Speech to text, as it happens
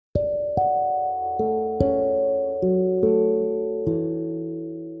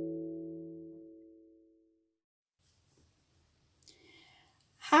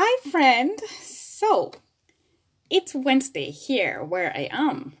It's Wednesday here where I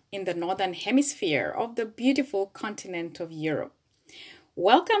am in the northern hemisphere of the beautiful continent of Europe.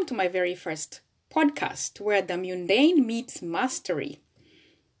 Welcome to my very first podcast where the mundane meets mastery.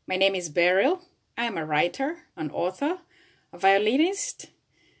 My name is Beryl. I am a writer, an author, a violinist.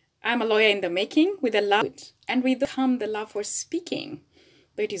 I'm a lawyer in the making with a love and with the love for speaking,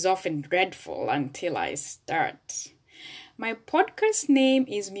 though it is often dreadful until I start. My podcast name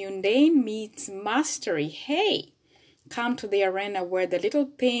is Mundane Meets Mastery. Hey, come to the arena where the little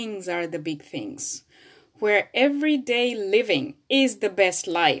things are the big things, where everyday living is the best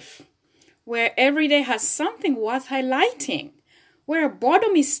life, where every day has something worth highlighting, where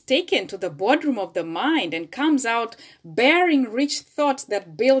boredom is taken to the boardroom of the mind and comes out bearing rich thoughts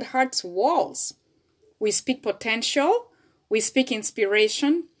that build heart's walls. We speak potential, we speak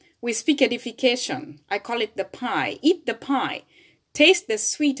inspiration, we speak edification. I call it the pie. Eat the pie. Taste the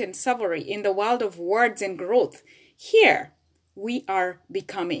sweet and savory in the world of words and growth. Here, we are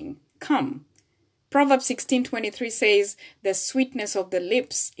becoming. Come. Proverbs 16:23 says, the sweetness of the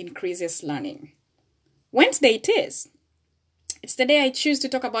lips increases learning. Wednesday it is. It's the day I choose to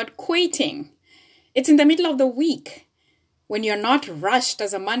talk about quitting. It's in the middle of the week when you're not rushed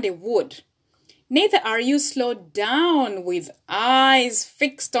as a Monday would. Neither are you slowed down with eyes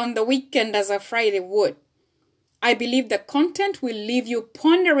fixed on the weekend as a Friday would. I believe the content will leave you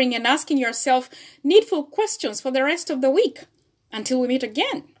pondering and asking yourself needful questions for the rest of the week until we meet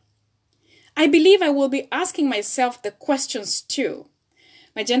again. I believe I will be asking myself the questions too.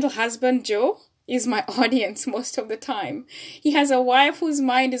 My gentle husband, Joe, is my audience most of the time. He has a wife whose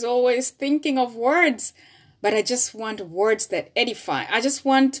mind is always thinking of words, but I just want words that edify. I just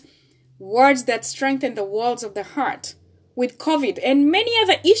want words that strengthen the walls of the heart. With COVID and many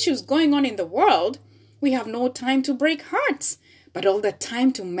other issues going on in the world, we have no time to break hearts, but all the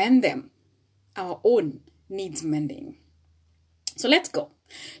time to mend them. Our own needs mending. So let's go.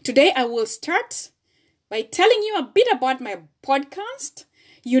 Today I will start by telling you a bit about my podcast.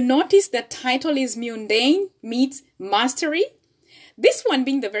 You notice the title is Mundane Meets Mastery. This one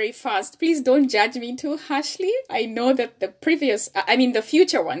being the very first, please don't judge me too harshly. I know that the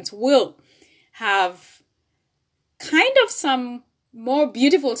future ones will have kind of some more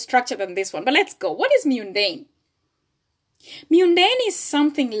beautiful structure than this one. But let's go. What is mundane? Mundane is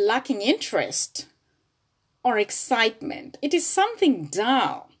something lacking interest or excitement. It is something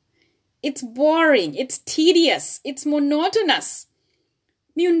dull. It's boring. It's tedious. It's monotonous.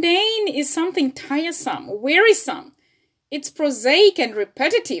 Mundane is something tiresome, wearisome. It's prosaic and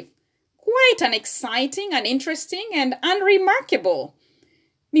repetitive, quite unexciting, uninteresting, and unremarkable.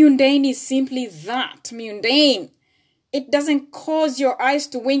 Mundane is simply that, mundane. It doesn't cause your eyes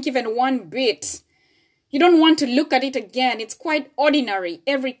to wink even one bit. You don't want to look at it again. It's quite ordinary,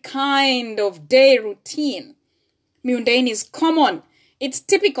 every kind of day routine. Mundane is common. It's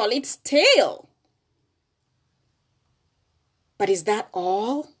typical. It's stale. But is that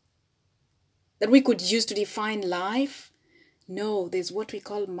all that we could use to define life? No, there's what we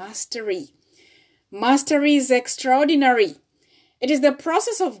call mastery. Mastery is extraordinary. It is the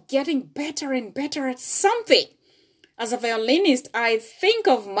process of getting better and better at something. As a violinist, I think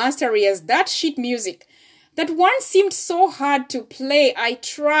of mastery as that sheet music that once seemed so hard to play. I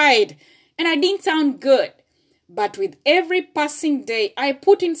tried and I didn't sound good. But with every passing day, I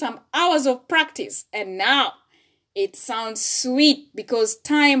put in some hours of practice, and now it sounds sweet because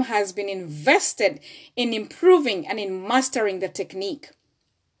time has been invested in improving and in mastering the technique.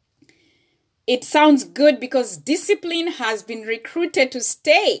 It sounds good because discipline has been recruited to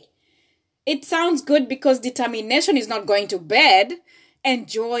stay. It sounds good because determination is not going to bed, and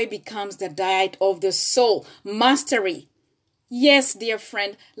joy becomes the diet of the soul. Mastery. Yes, dear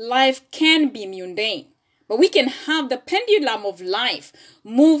friend, life can be mundane, but we can have the pendulum of life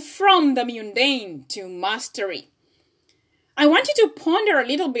move from the mundane to mastery. I want you to ponder a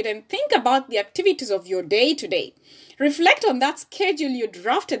little bit and think about the activities of your day today. Reflect on that schedule you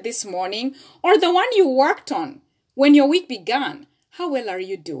drafted this morning or the one you worked on when your week began. How well are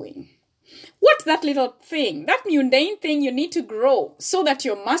you doing? What's that little thing, that mundane thing you need to grow so that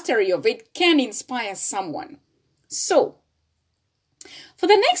your mastery of it can inspire someone? So, for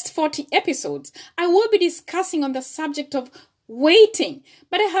the next 40 episodes, I will be discussing on the subject of waiting,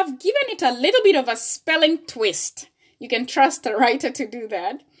 but I have given it a little bit of a spelling twist. You can trust a writer to do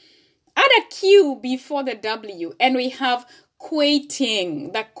that. Add a Q before the W, and we have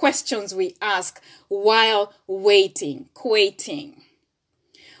quaiting, the questions we ask while waiting, quaiting.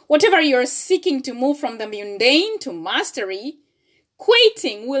 Whatever you're seeking to move from the mundane to mastery,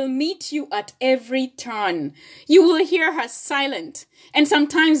 quaiting will meet you at every turn. You will hear her silent and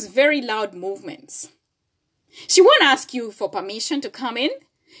sometimes very loud movements. She won't ask you for permission to come in.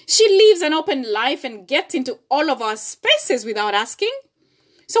 She lives an open life and gets into all of our spaces without asking.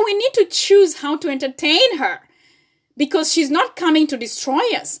 So we need to choose how to entertain her, because she's not coming to destroy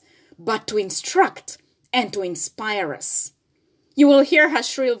us, but to instruct and to inspire us. You will hear her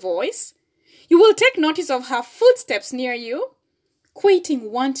shrill voice. You will take notice of her footsteps near you.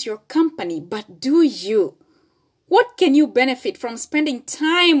 Quitting wants your company, but do you? What can you benefit from spending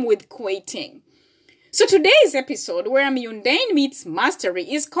time with quitting? So today's episode, where mundane meets mastery,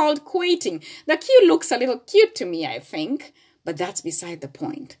 is called Quitting. The cue looks a little cute to me, I think, but that's beside the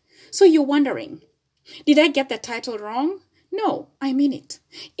point. So you're wondering, did I get the title wrong? No, I mean it.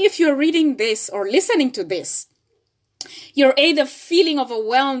 If you're reading this or listening to this, you're either feeling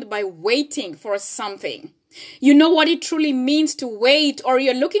overwhelmed by waiting for something. You know what it truly means to wait, or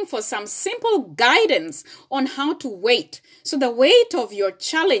you're looking for some simple guidance on how to wait so the weight of your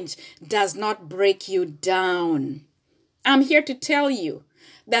challenge does not break you down. I'm here to tell you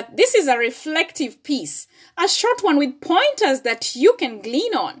that this is a reflective piece, a short one with pointers that you can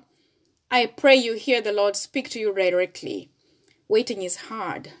glean on. I pray you hear the Lord speak to you directly. Waiting is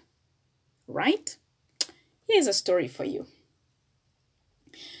hard, right? Here's a story for you.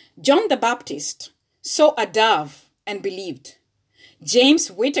 John the Baptist saw a dove and believed.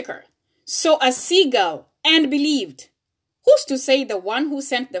 James Whitaker saw a seagull and believed. Who's to say the one who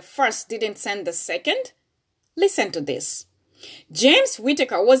sent the first didn't send the second? Listen to this. James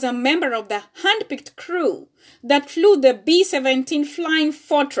Whitaker was a member of the handpicked crew that flew the B-17 Flying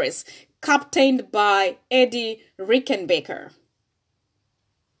Fortress, captained by Eddie Rickenbacker.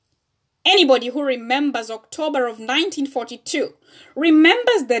 Anybody who remembers October of 1942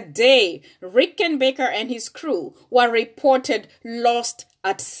 remembers the day Rickenbacker and his crew were reported lost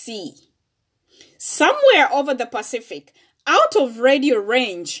at sea. Somewhere over the Pacific, out of radio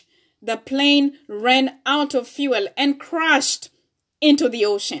range, the plane ran out of fuel and crashed into the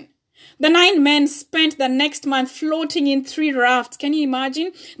ocean. The 9 men spent the next month floating in 3 rafts. Can you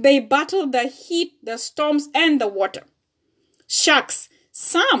imagine? They battled the heat, the storms, and the water. Sharks,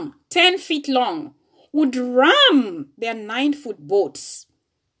 some 10 feet long, would ram their 9-foot boats.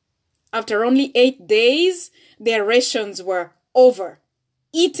 After only 8 days, their rations were over,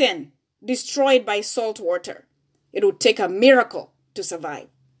 eaten, destroyed by salt water. It would take a miracle to survive.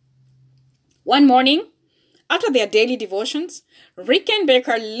 One morning, after their daily devotions,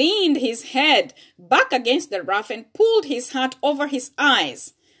 Rickenbacker leaned his head back against the raft and pulled his hat over his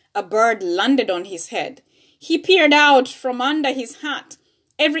eyes. A bird landed on his head. He peered out from under his hat.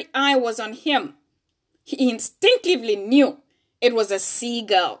 Every eye was on him. He instinctively knew it was a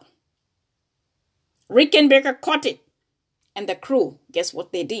seagull. Rickenbacker caught it, and the crew, guess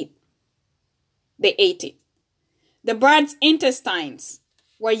what they did? They ate it. The bird's intestines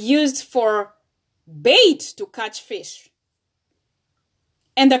were used for bait to catch fish.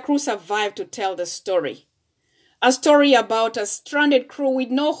 And the crew survived to tell the story. A story about a stranded crew with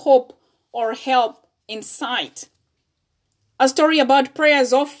no hope or help in sight. A story about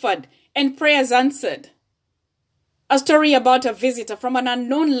prayers offered and prayers answered. A story about a visitor from an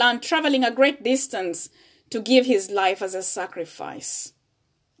unknown land traveling a great distance to give his life as a sacrifice.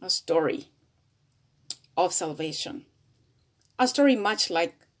 A story of salvation. A story much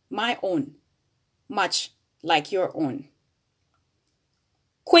like my own, much like your own.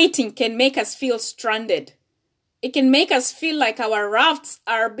 Quitting can make us feel stranded. It can make us feel like our rafts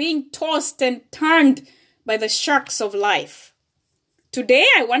are being tossed and turned by the sharks of life. Today,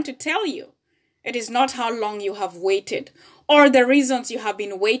 I want to tell you, it is not how long you have waited or the reasons you have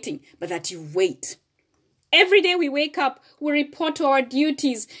been waiting, but that you wait. Every day we wake up, we report to our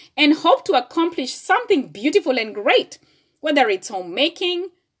duties and hope to accomplish something beautiful and great, whether it's homemaking,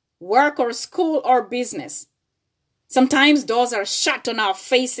 work or school or business. Sometimes doors are shut on our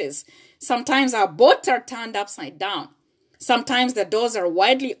faces. Sometimes our boats are turned upside down. Sometimes the doors are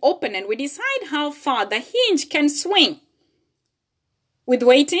widely open and we decide how far the hinge can swing. With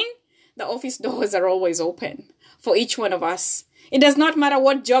waiting, the office doors are always open for each one of us. It does not matter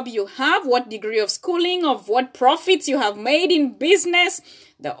what job you have, what degree of schooling, of what profits you have made in business.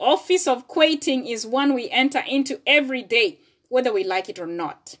 The office of quitting is one we enter into every day, whether we like it or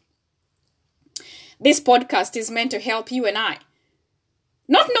not. This podcast is meant to help you and I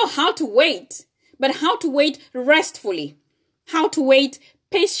not know how to wait, but how to wait restfully, how to wait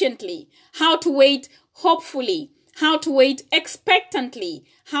patiently, how to wait hopefully, how to wait expectantly,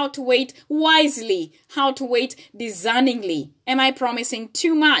 how to wait wisely, how to wait discerningly. Am I promising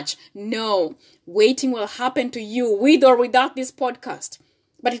too much? No. Waiting will happen to you with or without this podcast.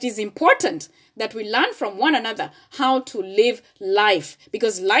 But it is important that we learn from one another how to live life,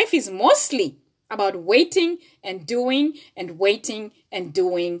 because life is mostly about waiting and doing and waiting and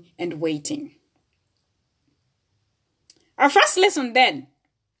doing and waiting. Our first lesson then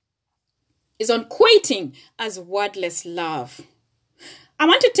is on quitting as wordless love. I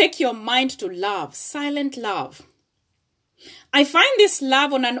want to take your mind to love, silent love. I find this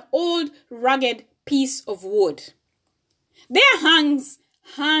love on an old, rugged piece of wood. There hangs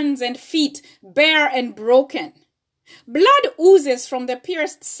hands and feet, bare and broken. Blood oozes from the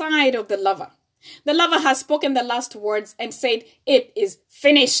pierced side of the lover. The lover has spoken the last words and said, "It is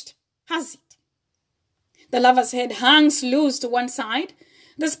finished." Has it? The lover's head hangs loose to one side.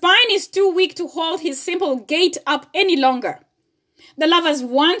 The spine is too weak to hold his simple gait up any longer. The lover's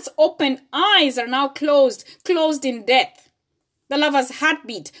once open eyes are now closed in death. The lover's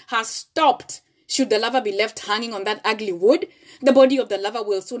heartbeat has stopped. Should the lover be left hanging on that ugly wood, the body of the lover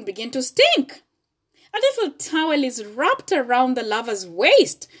will soon begin to stink. A little towel is wrapped around the lover's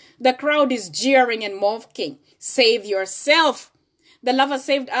waist. The crowd is jeering and mocking. Save yourself. The lover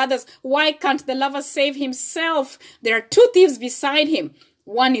saved others. Why can't the lover save himself? There are two thieves beside him.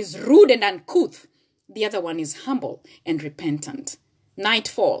 One is rude and uncouth. The other one is humble and repentant. Night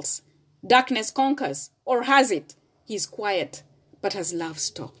falls. Darkness conquers. Or has it? He is quiet, but has love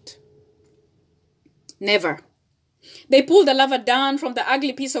stopped? Never. They pull the lover down from the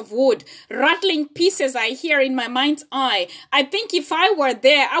ugly piece of wood. Rattling pieces I hear in my mind's eye. I think if I were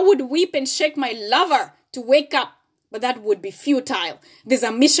there, I would weep and shake my lover to wake up. But that would be futile. There's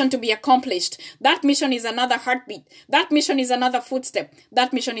a mission to be accomplished. That mission is another heartbeat. That mission is another footstep.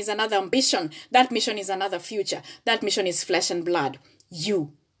 That mission is another ambition. That mission is another future. That mission is flesh and blood.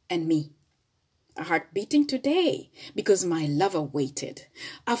 You and me. A heart beating today because my lover waited.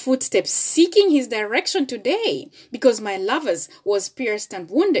 A footstep seeking his direction today because my lover's was pierced and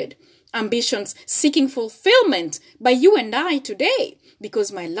wounded. Ambitions seeking fulfillment by you and I today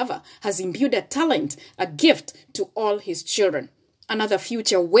because my lover has imbued a talent, a gift to all his children. Another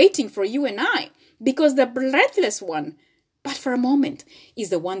future waiting for you and I because the breathless one, but for a moment, is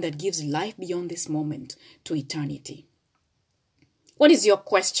the one that gives life beyond this moment to eternity. What is your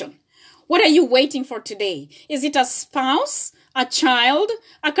question? What are you waiting for today? Is it a spouse, a child,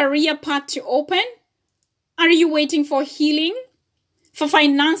 a career path to open? Are you waiting for healing? For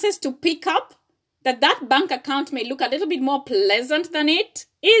finances to pick up? That bank account may look a little bit more pleasant than it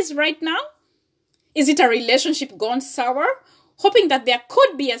is right now? Is it a relationship gone sour? Hoping that there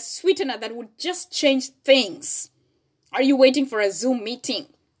could be a sweetener that would just change things? Are you waiting for a Zoom meeting?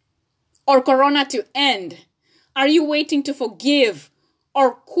 Or Corona to end? Are you waiting to forgive?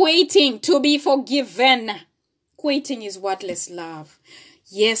 Or quitting to be forgiven? Quitting is wordless love.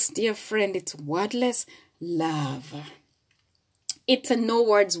 Yes, dear friend, it's wordless love. It's a no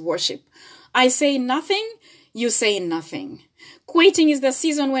words worship. I say nothing, you say nothing. Quitting is the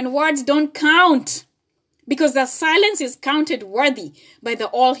season when words don't count, because the silence is counted worthy by the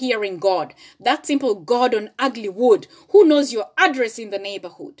all-hearing God, that simple God on ugly wood who knows your address in the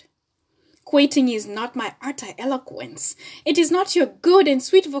neighborhood. Quitting is not my utter eloquence. It is not your good and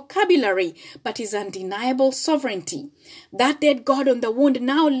sweet vocabulary, but his undeniable sovereignty. That dead God on the wound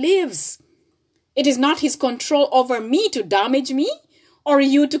now lives. It is not his control over me to damage me or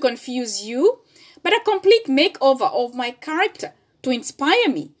you to confuse you, but a complete makeover of my character to inspire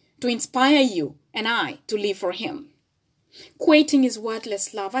me, to inspire you and I to live for him. Quitting is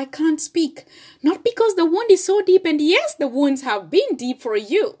wordless love. I can't speak, not because the wound is so deep, and yes, the wounds have been deep for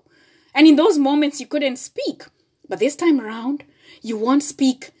you. And in those moments you couldn't speak. But this time around, you won't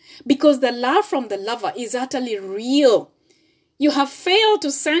speak because the love from the lover is utterly real. You have failed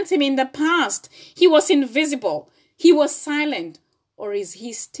to sense him in the past. He was invisible. He was silent. Or is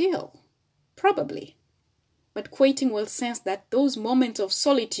he still? Probably. But quitting will sense that those moments of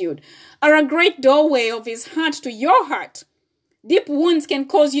solitude are a great doorway of his heart to your heart. Deep wounds can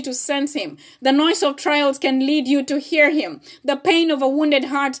cause you to sense him. The noise of trials can lead you to hear him. The pain of a wounded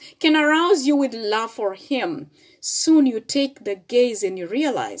heart can arouse you with love for him. Soon you take the gaze and you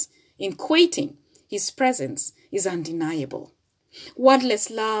realize, in quitting, his presence is undeniable.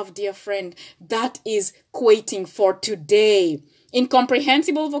 Wordless love, dear friend, that is quitting for today.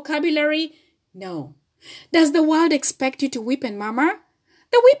 Incomprehensible vocabulary? No. Does the world expect you to weep and murmur?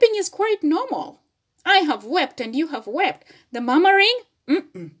 The weeping is quite normal. I have wept and you have wept. The murmuring?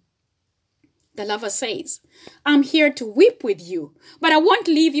 The lover says, I'm here to weep with you, but I won't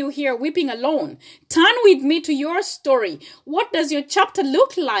leave you here weeping alone. Turn with me to your story. What does your chapter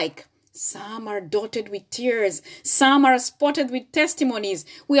look like? Some are dotted with tears. Some are spotted with testimonies.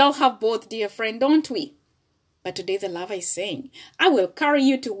 We all have both, dear friend, don't we? But today the lover is saying, I will carry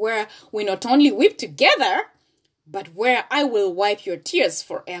you to where we not only weep together, but where I will wipe your tears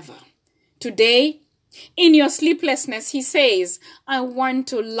forever. Today, in your sleeplessness, he says, I want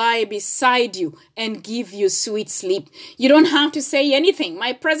to lie beside you and give you sweet sleep. You don't have to say anything.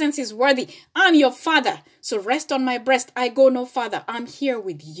 My presence is worthy. I'm your father. So rest on my breast. I go no farther. I'm here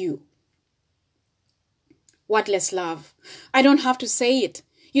with you. Wordless love. I don't have to say it.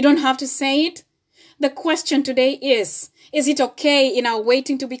 You don't have to say it. The question today is it okay in our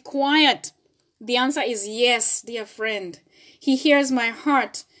waiting to be quiet? The answer is yes, dear friend. He hears my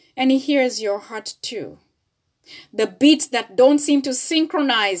heart. And he hears your heart too. The beats that don't seem to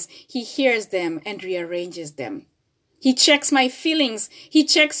synchronize, he hears them and rearranges them. He checks my feelings. He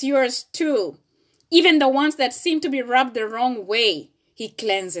checks yours too. Even the ones that seem to be rubbed the wrong way, he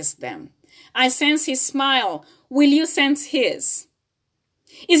cleanses them. I sense his smile. Will you sense his?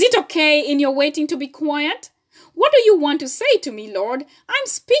 Is it okay in your waiting to be quiet? What do you want to say to me, Lord? I'm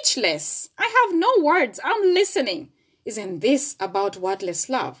speechless. I have no words. I'm listening. Isn't this about wordless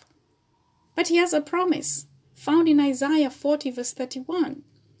love? But he has a promise found in Isaiah 40 verse 31.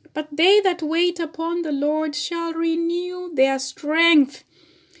 But they that wait upon the Lord shall renew their strength,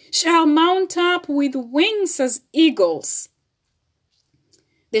 shall mount up with wings as eagles.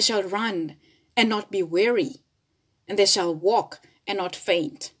 They shall run and not be weary, and they shall walk and not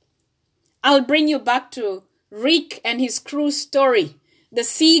faint. I'll bring you back to Rick and his crew story, the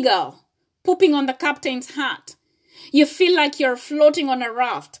seagull pooping on the captain's hat. You feel like you're floating on a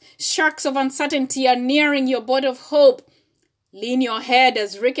raft. Sharks of uncertainty are nearing your boat of hope. Lean your head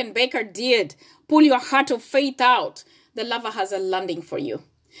as Rick and Baker did. Pull your heart of faith out. The lover has a landing for you.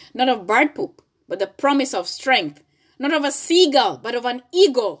 Not of bird poop, but the promise of strength. Not of a seagull, but of an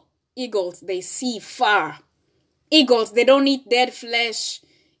eagle. Eagles, they see far. Eagles, they don't eat dead flesh.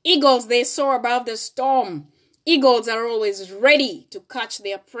 Eagles, they soar above the storm. Eagles are always ready to catch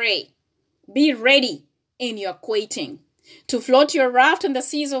their prey. Be ready in your quaiting, to float your raft on the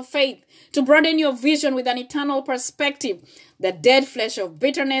seas of faith, to broaden your vision with an eternal perspective. The dead flesh of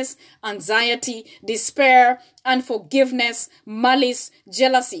bitterness, anxiety, despair, unforgiveness, malice,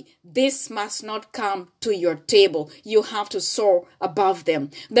 jealousy, this must not come to your table. You have to soar above them.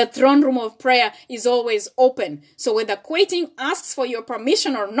 The throne room of prayer is always open. So whether quaiting asks for your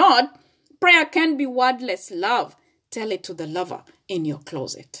permission or not, prayer can be wordless love. Tell it to the lover in your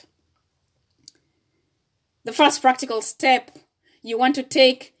closet. The first practical step you want to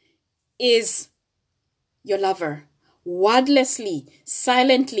take is your lover. Wordlessly,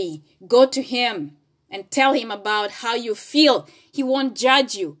 silently, go to him and tell him about how you feel. He won't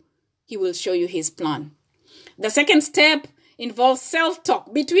judge you. He will show you his plan. The second step involves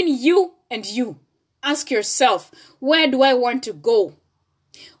self-talk between you and you. Ask yourself, where do I want to go?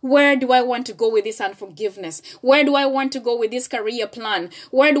 Where do I want to go with this unforgiveness? Where do I want to go with this career plan?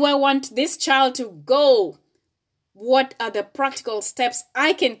 Where do I want this child to go? What are the practical steps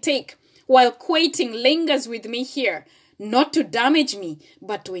I can take while quaiting lingers with me here, not to damage me,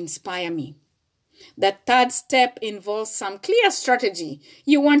 but to inspire me? The third step involves some clear strategy.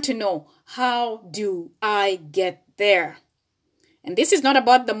 You want to know, how do I get there? And this is not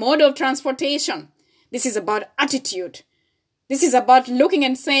about the mode of transportation. This is about attitude. This is about looking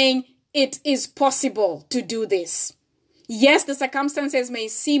and saying, it is possible to do this. Yes, the circumstances may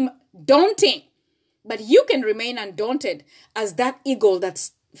seem daunting, but you can remain undaunted as that eagle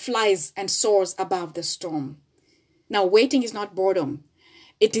that flies and soars above the storm. Now, waiting is not boredom.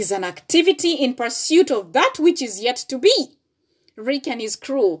 It is an activity in pursuit of that which is yet to be. Rick and his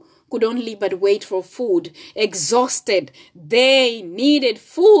crew could only but wait for food. Exhausted, they needed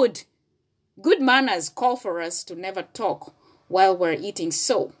food. Good manners call for us to never talk while we're eating.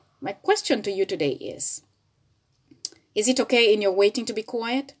 So, my question to you today is it okay in your waiting to be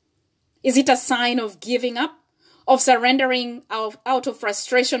quiet? Is it a sign of giving up? Of surrendering out of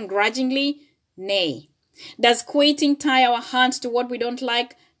frustration grudgingly? Nay. Does quaiting tie our hands to what we don't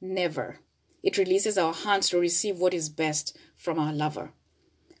like? Never. It releases our hands to receive what is best from our lover.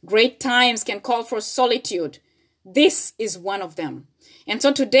 Great times can call for solitude. This is one of them. And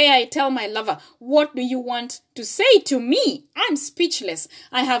so today I tell my lover, what do you want to say to me? I'm speechless.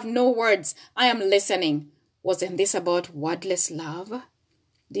 I have no words. I am listening. Wasn't this about wordless love?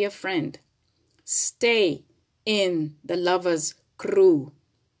 Dear friend, stay in the lover's crew.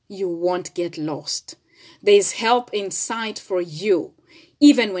 You won't get lost. There is help in sight for you,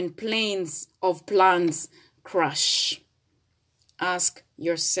 even when planes of plans crash. Ask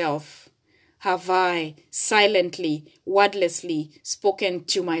yourself, have I silently, wordlessly spoken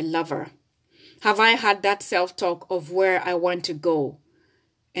to my lover? Have I had that self-talk of where I want to go?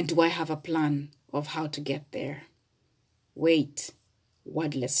 And do I have a plan of how to get there? Wait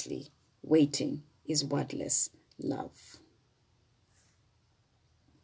wordlessly. Waiting is wordless love.